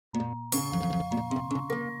Yeah,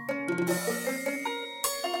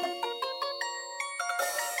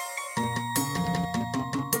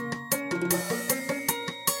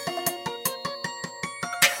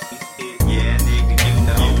 nigga, you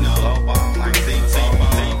know, blow bomb like C4.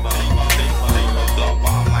 Blow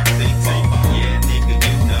bomb like C4. Yeah, nigga,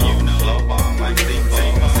 you know, blow bomb like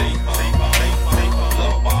C4.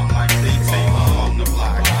 Blow bomb like C4. I'm on the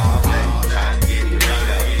block all day, trying to get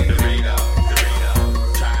Dorito.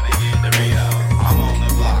 Trying to get Dorito. I'm on the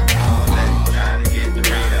block all day, trying to get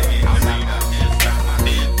Dorito.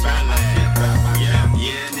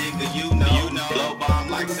 Yeah, nigga, you know, blow bomb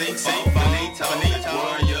like C4.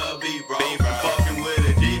 Warrior B, bro. Fucking with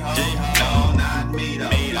a G-ho. No, not me though.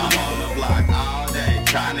 I'm on the block all day,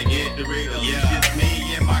 trying to get Doritos. Yeah, it's just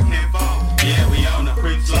me and my kinfolk. Yeah, we on the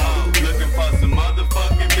free flow, looking for some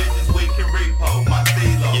motherfucking bitches we can repo. My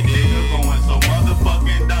CeeLo, nigga, going so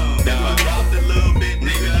motherfucking dumb. If I dropped a little bit,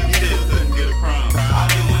 nigga, you still couldn't get a crumb. I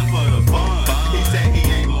do it for the fun. He said he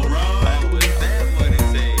ain't gon' run. Oh, is that what he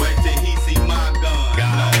said? Wait till he see my gun.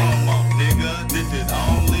 No homo, nigga, this is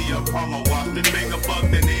only a promo. Watch the finger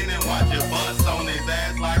fucked and in and watch your bust on his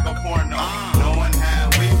ass like a porno. Knowing how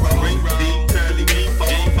we roll, deep Turley Peppi.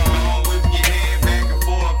 Going with your head back and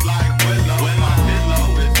forth like Willow. My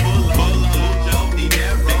pillow is full of mucho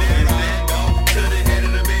dinero. And stand up to the head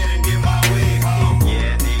of the bed and get my wig home.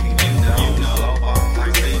 Yeah, nigga, you know, blow bomb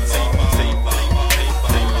like C4.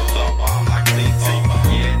 Blow bomb like C4.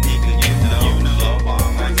 Yeah, nigga, you know, blow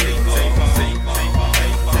bomb like C4.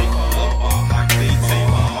 Blow bomb like C4.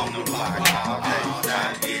 I'm on the block all day,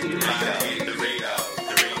 trying to get Dorito.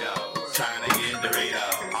 Trying to get Dorito.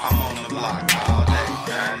 I'm on the block all day,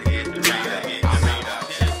 trying to get Dorito.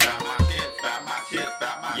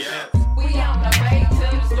 About my shit. We on the way to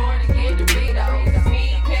the store to get Doritos. Me,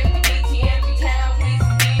 Peppi, DT, every town, we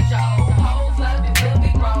some D-Joe. Hoes love it when we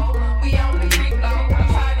roll. We on the free flow. I'm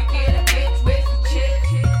trying to get a bitch with some chips.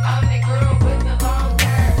 I'm that girl with the long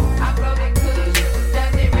hair. I blow that kush,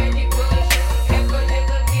 that's that Reggie Bush. If a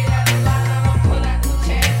nigga get out of line, I'ma pull out the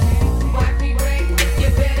check. Watch me break, you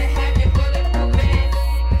better have your bulletproof vest.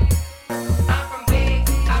 I'm from Big,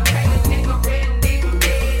 I pay a nigga red and leave him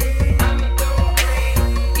dead. I'm a thoroughbred,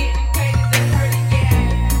 getting paid is a hurting, yeah.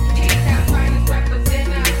 T-Town trying to represent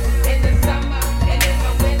us in the summer and in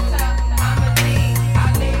the winter. I'm a G, I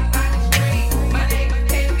live by the street. My name is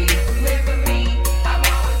Peppi, live with me. I'm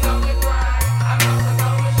always on the grind, I'm always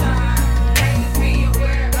on the shine. Haters be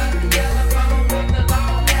aware of the yellow bone with the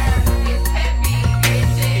long hair. It's Peppi,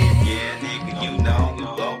 bitches. Yeah, nigga, you know,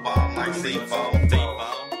 blow bomb like C4.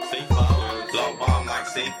 Blow bomb like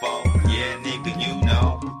C4. Yeah, nigga, you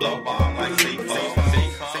know, blow bomb like C4.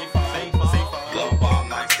 Blow bomb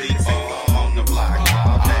like C4. I'm on the block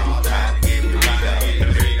all day, trying to get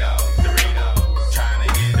Dorito. Trying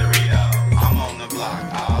to get Dorito. I'm on the block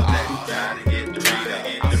all day, trying to get Dorito.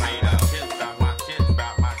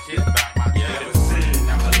 Never seen,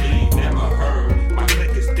 I believe, never heard. My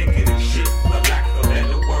click is thicker than shit, for lack of a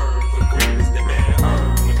better word. For green is the better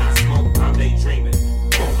herb. When I smoke, I'm daydreaming.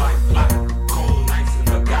 Go like black, cold nights and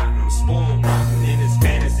forgotten. I'm spoon rotten in this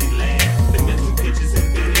fantasy land. The mental pictures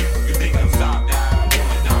embedded. You think I'm soft out, I'm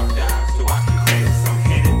doing dark dives to watch the credits. I'm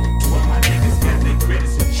headed to where my niggas got their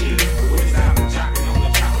credits and cheese. When it's out, I'm jocking on the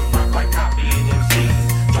chopper, rock like copying MCs.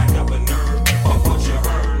 Strike up a nerve, fuck what you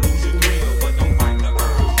heard, lose your thrill, but don't fight the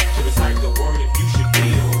urge. To recite the word if you should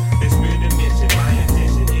feel. This weird dimension, my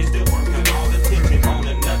intention is to work on all the tension on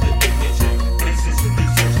another dimension. Places in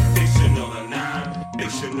decision, fictional or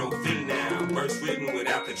non-fictional phenom. Verse written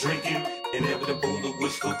without the drinking, inevitable the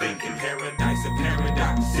wishful thinking. Paradise, a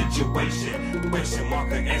paradox situation. Question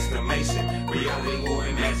mark, an exclamation. Reality or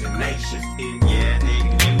imagination. Yeah,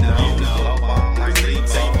 nigga, you know, blow bomb like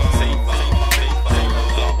C4.